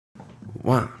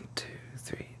1, 2,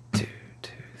 3, 2,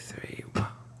 2, 3, 1.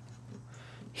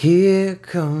 Here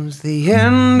comes the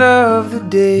end of the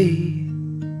day,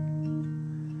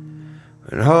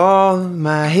 when all of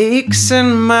my aches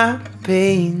and my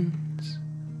pains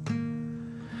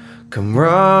come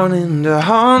running to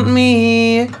haunt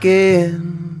me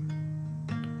again,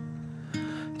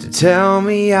 to tell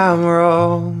me I'm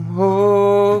wrong.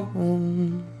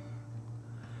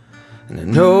 And I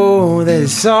know that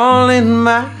it's all in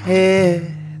my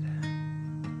head,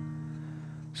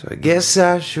 so I guess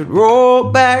I should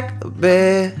roll back the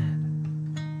bed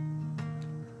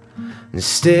and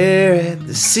stare at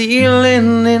the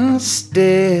ceiling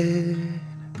instead,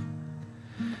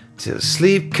 till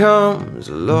sleep comes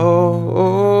along.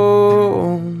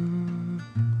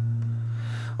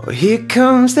 Oh, here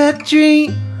comes that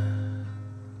dream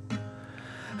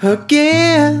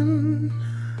again,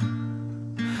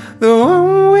 the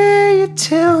one where you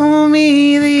tell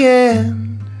me the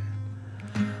end,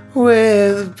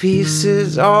 where the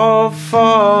pieces all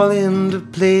fall into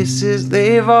places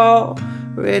they've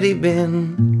already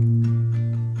been.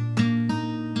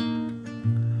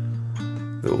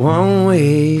 The one where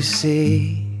you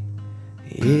say,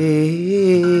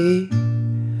 yeah,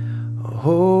 I'll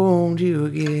hold you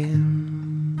again.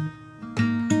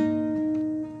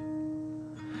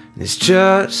 And it's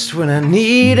just when I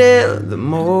need it the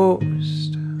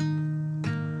most,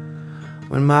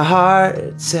 when my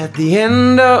heart's at the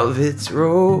end of its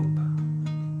rope,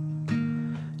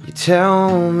 you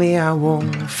tell me I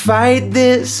won't fight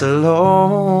this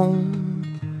alone,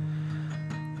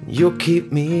 you'll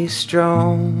keep me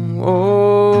strong.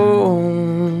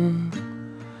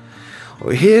 Oh,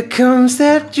 here comes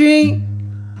that dream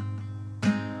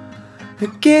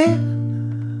again,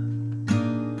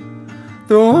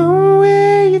 the one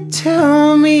where you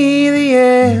tell me the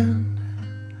end,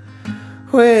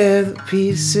 where the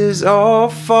pieces all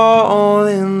fall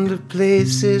into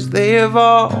places they've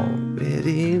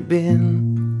already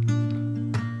been.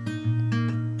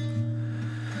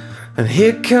 And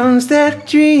here comes that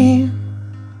dream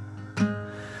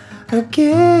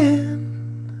again,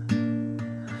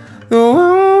 the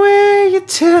one where you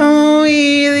tell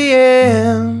me the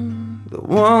end, the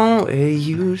one where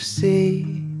you say,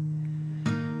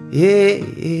 yeah,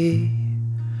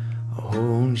 I'll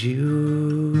hold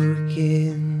you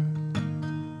again.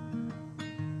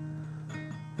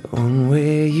 The one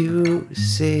where you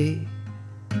say,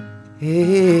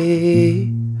 hey,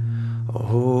 I'll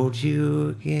hold you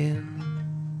again.